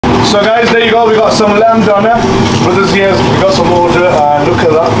So guys, there you go. We got some lamb dana. Brothers here, we got some order. Look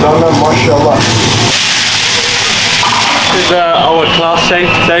at that dana, mashallah. This is our classic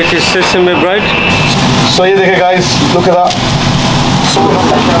Turkish sesame bread. So ये देखिए guys, look at that.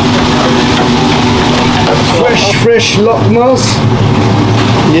 Fresh lokmas.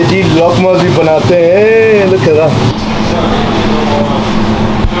 ये जी lokmas भी बनाते हैं. Look at that.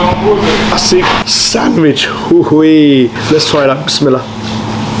 Classic sandwich. Let's try that. Bismillah.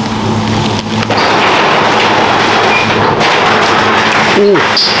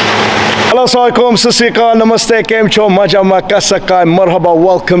 Hello, assalamualaikum, sasika, namaste, kem cho, majama, kasakai, marhaba,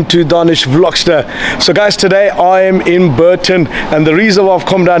 welcome to DanishVlogsster. So guys, today I am in Burton, and the reason why I've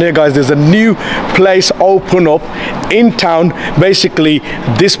come down here, guys, there's a new place open up in town. Basically,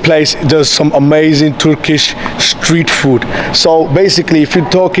 this place does some amazing Turkish street food. So basically, if you're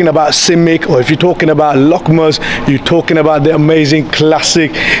talking about simit, or if you're talking about lokmas, you're talking about the amazing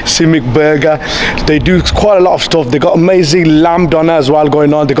classic simit burger. They do quite a lot of stuff. They got amazing lamb dana as well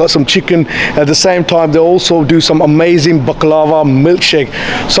going on. They got some chicken. At the same time, they also do some amazing baklava milkshake,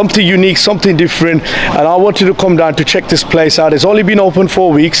 something unique, something different. And I wanted to come down to check this place out. It's only been open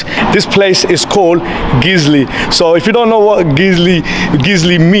 4 weeks. This place is called Gizli. So if you don't know what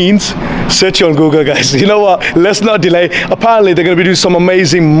Gizli means, search it on Google, guys. You know what, let's not delay. Apparently they're going to be doing some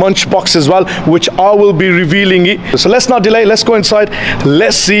amazing Munchbox as well, which I will be revealing it. So let's not delay, let's go inside.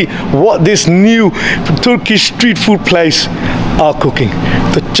 Let's see what this new Turkish street food place are cooking.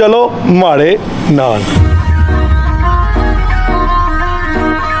 So chalo mare naan.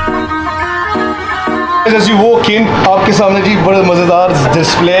 As you walk in, आपके सामने जी बड़े मज़ेदार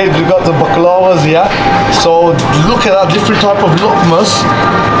display. We got the baklavas here. So look at that different type of lokmas,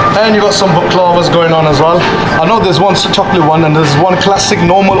 and you got some baklavas going on as well. I know there's one chocolate one and there's one classic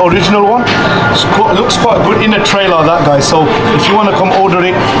normal original one. It looks quite good in a tray like that, guys. So if you want to come order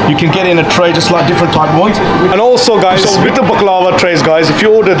it, you can get it in a tray just like different type ones. And also, guys, with the baklava trays, guys, if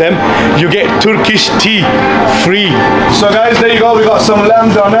you order them, you get Turkish tea free. So guys, there you go. We got some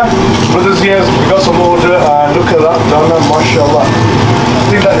lamb dana. Brothers here, we got some order. Look at that dana, mashallah. I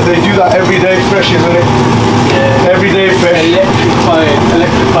think that they do that every day fresh, isn't it? Yeah. Every day fresh. Electrified.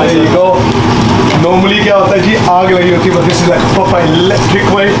 There you go. Normally क्या होता है जी आग लगी होती है, but this is like a proper electric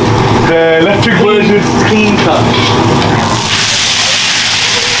way. The electric version. Clean cut.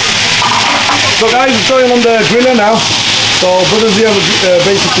 So guys, it's going on the griller now. So brothers here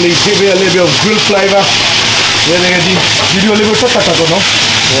basically give it a little bit of grill flavor. You do a little bit of taco, no?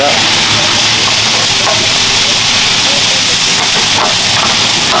 Yeah.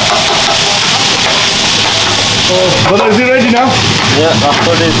 Brother, is it ready now? Yeah,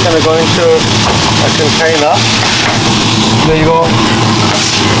 after this it's gonna go into a container. There you go.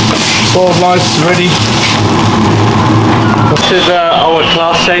 So nice, ready. This is our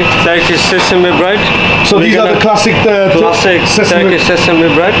classic Turkish sesame bread. So these are the classic Turkish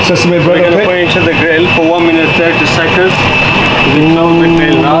sesame bread. Sesame bread. We're gonna put it into the grill for 1 minute 30 seconds. We know the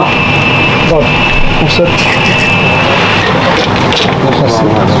grill now. God, what's that?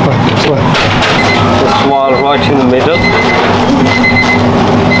 The small right in the middle.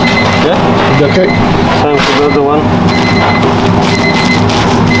 Yeah? Okay. Same for the other one.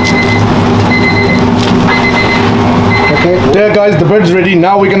 Okay. There guys, the bread's ready.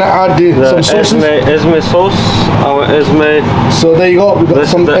 Now we're gonna add some sauces. Esme sauce. Our esme. So there you go. We got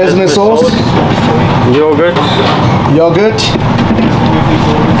some esme sauce. Yogurt.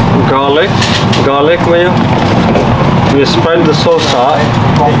 Garlic mayo. We spread the sauce out,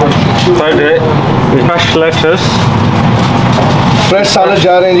 spread it with fresh lettuce. Fresh salad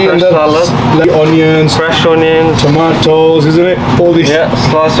jar and the onions, fresh onions, tomatoes, isn't it? All these. Yeah,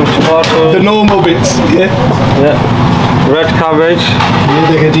 slice of tomatoes. The normal bits. Yeah. Red cabbage. ये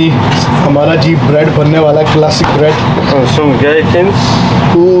देखिए जी, हमारा जी bread बनने वाला classic bread. And some gherkins.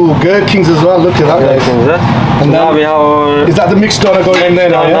 Ooh, gherkins as well. Look at that, guys. And now we have our. Is that the mixed dana going in there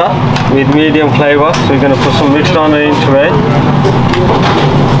now? Yeah? With medium flavor. So we're gonna put some mixed dana into it.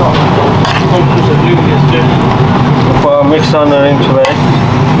 Put our mixed dana into it.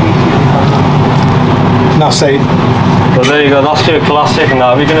 Now say it. So there you go, that's your classic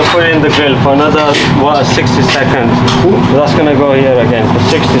now. We're going to put it in the grill for another 60 seconds. Ooh. That's going to go here again for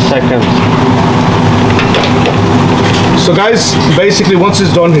 60 seconds. So guys, basically once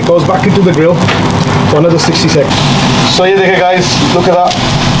it's done, it goes back into the grill for another 60 seconds. So here, guys, look at that.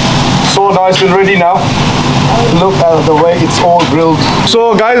 So nice and ready now. Look at the way it's all grilled.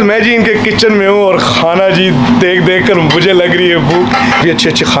 So guys, मैं जी इनके kitchen में हूँ और खाना जी देख कर मुझे लग रही है भूख. भी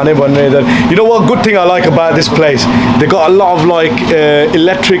अच्छे खाने बन रहे हैं इधर. You know what good thing I like about this place? They got a lot of like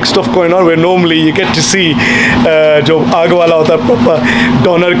electric stuff going on where normally you get to see जो आग वाला होता है proper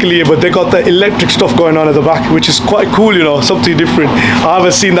donor के लिए, but they got the electric stuff going on at the back, which is quite cool, you know, something different. I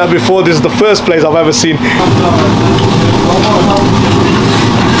haven't seen that before. This is the first place I've ever seen.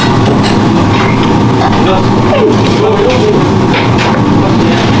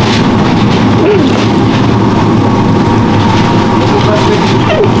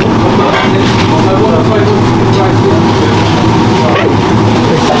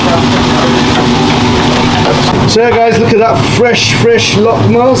 So yeah guys, look at that fresh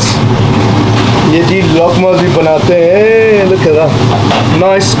lokmas. ये जी lokmas भी बनाते हैं. Look at that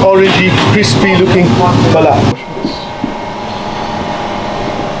nice orangey crispy looking bala.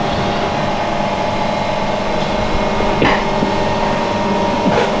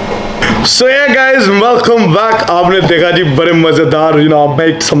 So yeah guys, welcome back. आपने देखा जी बड़े मजेदार, you know, I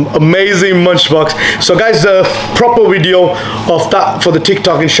made some amazing munchbox. So guys, the proper video of that for the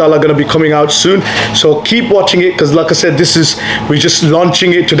TikTok inshallah gonna be coming out soon. So keep watching it because like I said, we're just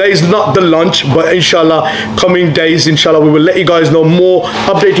launching it. Today is not the launch, but inshallah coming days inshallah we will let you guys know more,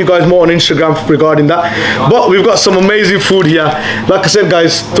 update you guys more on Instagram regarding that. But we've got some amazing food here. Like I said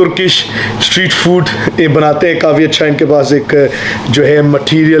guys, Turkish street food ये बनाते हैं काफी अच्छा. इनके पास एक जो है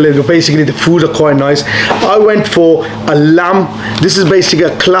material है जो basically the food are quite nice. I went for a lamb. This is basically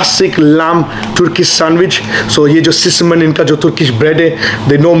a classic lamb Turkish sandwich. So ये जो sisman इनका जो Turkish bread है,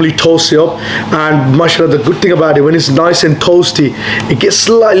 they normally toast it up, and mashallah the good thing about it, when it's nice and toasty, it gets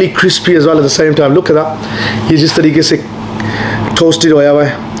slightly crispy as well at the same time. Look at that. ये जिस तरीके से toasted होया हुआ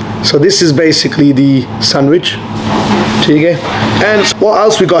है. So this is basically the sandwich. ठीक है. And what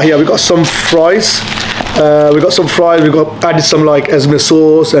else we got here? We got some fries. We got some fries, we got added some like esme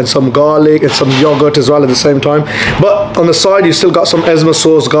sauce and some garlic and some yogurt as well at the same time. But on the side you still got some esme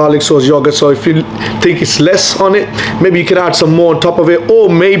sauce, garlic sauce, yogurt. So if you think it's less on it, maybe you can add some more on top of it, or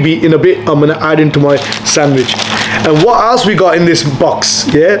maybe in a bit I'm gonna add into my sandwich. And what else we got in this box?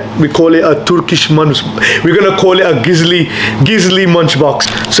 Yeah, we call it a Turkish munch. We're gonna call it a Gizli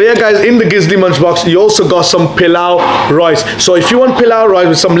Munchbox. So yeah guys, in the Gizli Munchbox you also got some pilau rice. So if you want pilau rice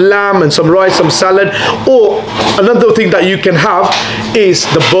with some lamb and some rice, some salad, or another thing that you can have is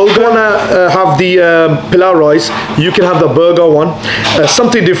the burger. Wanna have the pilau rice, you can have the burger one.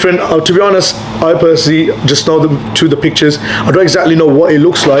 Something different. To be honest, I personally just know through the pictures. I don't exactly know what it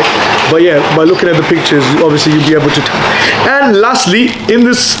looks like, but yeah, by looking at the pictures, obviously you'll be able to tell. And lastly, in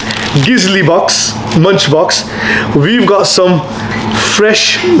this Gizli box, munchbox, we've got some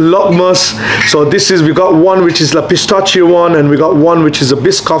fresh lokmas. So we got one which is a pistachio one, and we got one which is a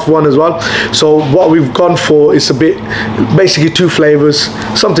biscoff one as well. So what we've gone for is a bit, basically two flavors,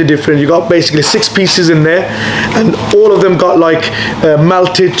 something different. You got basically 6 pieces in there, and all of them got like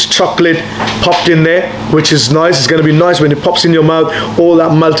melted chocolate popped in there, which is nice. It's going to be nice when it pops in your mouth. All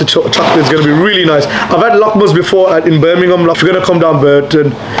that melted chocolate is going to be really nice. I've had lokmas before in Birmingham. If you're going to come down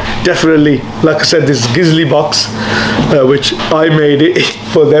Burton, definitely, like I said, this Gizli box, which I made it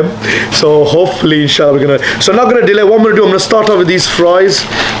for them. So hopefully inshallah we're gonna, so I'm not gonna delay. What I'm gonna do, I'm gonna start off with these fries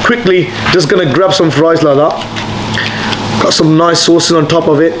quickly. Just gonna grab some fries like that. Got some nice sauces on top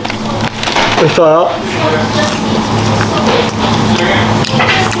of it. Let's try out.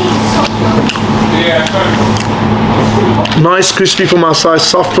 Nice crispy from outside,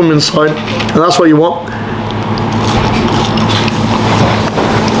 soft from inside, and that's what you want.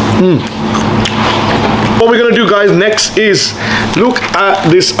 What we're gonna do guys next is look at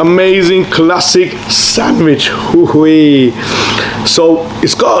this amazing classic sandwich. So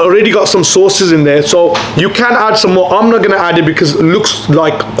it's already got some sauces in there, so you can add some more. I'm not gonna add it because it looks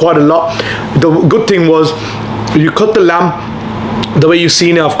like quite a lot. The good thing was you cut the lamb the way you've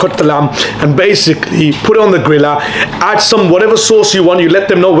seen it. I've cut the lamb and basically put it on the griller, add some whatever sauce you want. You let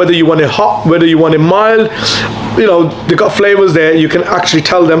them know whether you want it hot, whether you want it mild. You know, they got flavors there. You can actually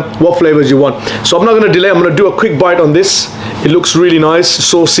tell them what flavors you want. So I'm not going to delay. I'm going to do a quick bite on this. It looks really nice,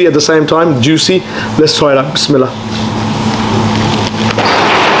 saucy at the same time, juicy. Let's try it out. Bismillah.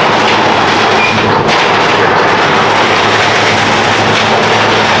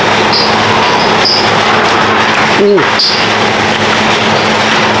 Ooh.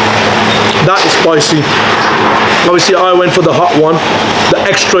 That is spicy. Obviously I went for the hot one, the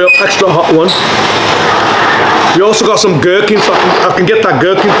extra hot one. We also got some gherkin, so I can get that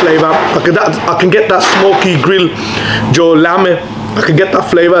gherkin flavor. I can get that smoky grill jo lamb. I can get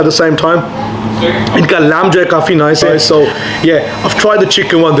that flavor at the same time. इनका lamb जो है काफ़ी nice है. So yeah, I've tried the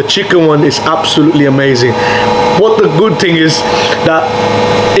chicken one. The chicken one is absolutely amazing. What the good thing is that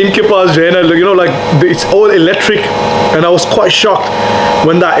इनके पास जो है ना, you know, like it's all electric, and I was quite shocked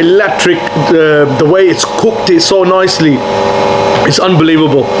when that electric, the way it's cooked it so nicely. It's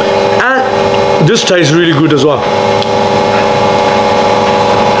unbelievable, and this tastes really good as well.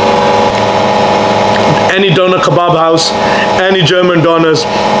 Any doner kebab house, any German doners,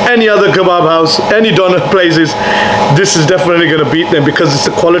 any other kebab house, any doner places, this is definitely going to beat them because it's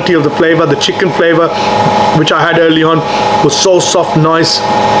the quality of the flavor. The chicken flavor, which I had early on, was so soft, nice.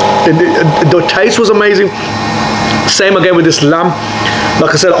 The taste was amazing. Same again with this lamb.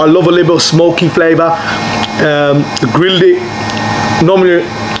 Like I said, I love a little bit of smoky flavor. Grilled it. Normally,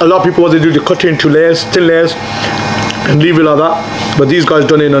 a lot of people, what they do, they cut it into layers, thin layers, and leave it like that. But these guys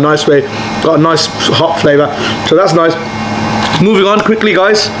done it in a nice way. Got a nice hot flavor, so that's nice. Moving on quickly,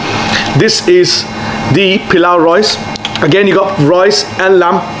 guys. This is the pilau rice. Again, you got rice and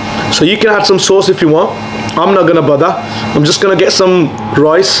lamb, so you can add some sauce if you want. I'm not gonna bother. I'm just gonna get some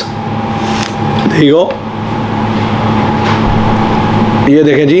rice. There you go. ये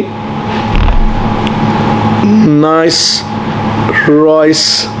देखें जी, nice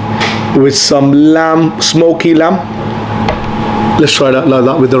rice with some lamb, smoky lamb. Let's try that like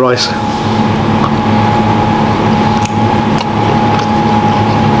that with the rice.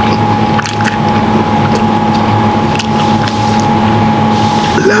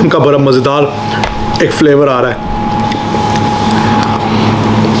 Lamb का बड़ा मज़ेदार एक flavour आ रहा है.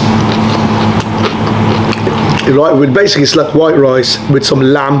 Right, with basically it's like white rice with some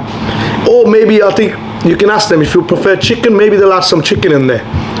lamb, or maybe I think you can ask them if you prefer chicken. Maybe they'll add some chicken in there,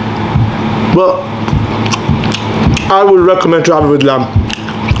 but I would recommend to have it with lamb.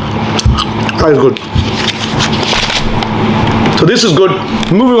 That is good. So this is good.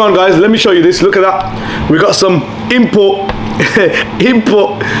 Moving on, guys. Let me show you this. Look at that. We got some import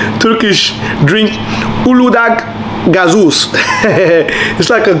Turkish drink, uludag gazoos. It's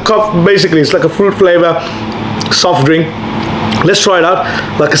like a cup, basically. It's like a fruit flavor soft drink. Let's try it out.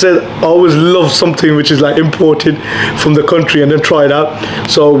 Like I said, I always love something which is like imported from the country and then try it out.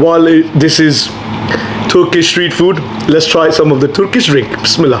 So while this is Turkish street food, let's try some of the Turkish drink.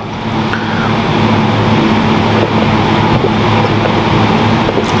 Bismillah.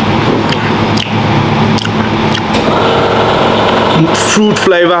 Fruit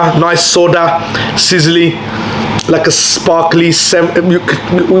flavor, nice soda, sizzly, like a sparkly we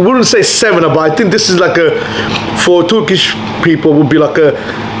wouldn't say 7-Up, but I think this is like a, for Turkish people, would be like a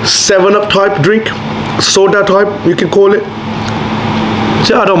 7-Up type drink, soda type, you can call it.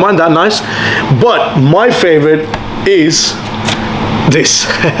 So I don't mind that, nice. But my favorite is this.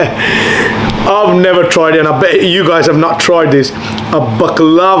 I've never tried it, and I bet you guys have not tried this. A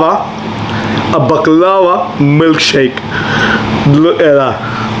baklava milkshake. Look at that.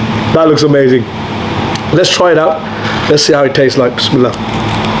 That looks amazing. Let's try it out. Let's see how it tastes like. Bismillah.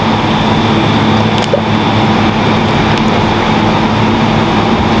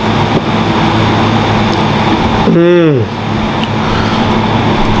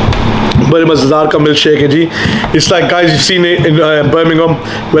 बड़े मज़ेदार का milk shake है जी. It's like, guys, you've seen it in Birmingham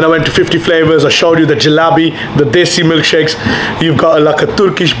when I went to 50 Flavors. I showed you the jalabi, the desi milkshakes. You've got like a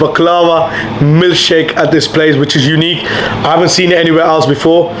Turkish baklava milkshake at this place, which is unique. I haven't seen it anywhere else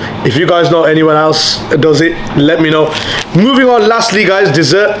before. If you guys know anyone else does it, let me know. Moving on, lastly, guys,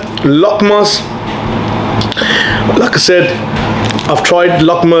 dessert, lokmas. Like I said, I've tried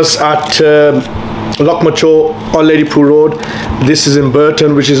lokmas at Lokma Cho on Ladypool Road. This is in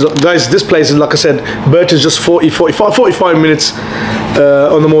Burton, which is, guys, this place is, like I said, Burton is just 45 minutes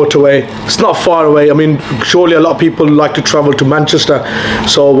on the motorway. It's not far away. I mean, surely a lot of people like to travel to Manchester,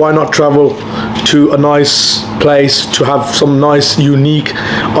 so why not travel to a nice place to have some nice unique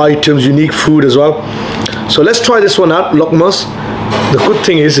items, unique food as well. So let's try this one out, lokmas. The good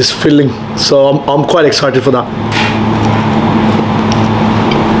thing is it's filling, so I'm quite excited for that.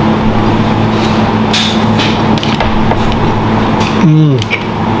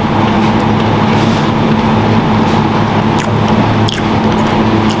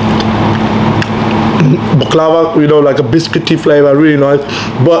 Baklava, you know, like a biscuity flavor, really nice.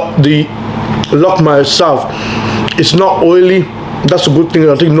 But the lokma itself, it's not oily. That's a good thing.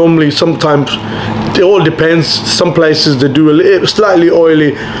 I think normally sometimes it all depends. Some places they do a little, slightly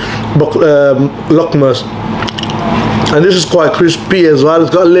oily lokmas, and this is quite crispy as well.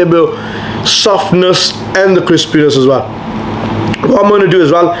 It's got a little bit of softness and the crispiness as well. What I'm going to do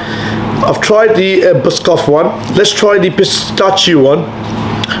as well, I've tried the Biscoff one. Let's try the pistachio one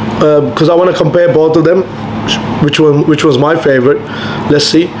because I want to compare both of them. which was my favorite. Let's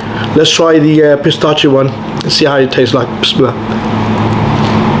see. Let's try the pistachio one and see how it tastes like. Bismillah.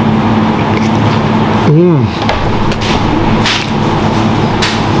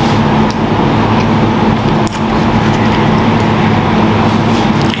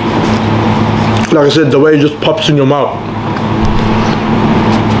 Like I said, the way it just pops in your mouth.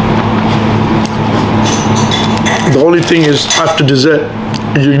 The only thing is, after dessert,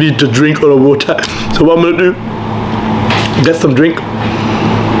 you need to drink a lot of water. So what I'm gonna do, get some drink.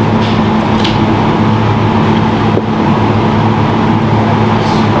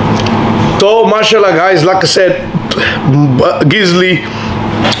 So mashallah guys, like I said, Gizli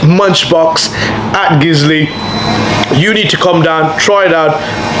Munchbox at Gizli. You need to come down, try it out.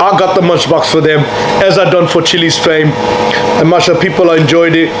 I got the Munchbox for them, as I done for Chili's Fame, and mashallah, people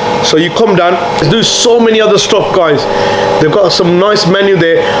enjoyed it. So you come down. There's so many other stuff, guys. They've got some nice menu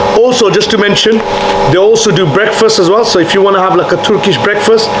there. Also, just to mention, they also do breakfast as well. So if you want to have like a Turkish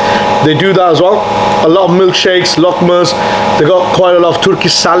breakfast, they do that as well. A lot of milkshakes, lokmas. They got quite a lot of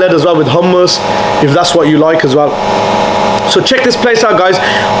Turkish salad as well with hummus, if that's what you like as well. So check this place out, guys.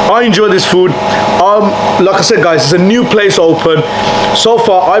 I enjoy this food. Like I said, guys, it's a new place open. So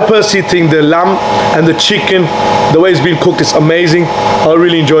far, I personally think the lamb and the chicken, the way it's been cooked, is amazing. I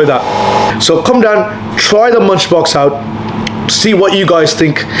really enjoy that. So come down, try the Munchbox out, see what you guys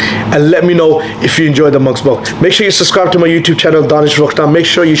think, and let me know if you enjoy the Munchbox. Make sure you subscribe to my YouTube channel, DanishVlogsster. Make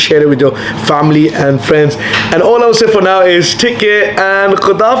sure you share it with your family and friends. And all I'll say for now is take care and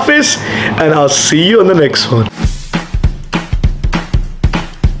Khudafis, and I'll see you on the next one.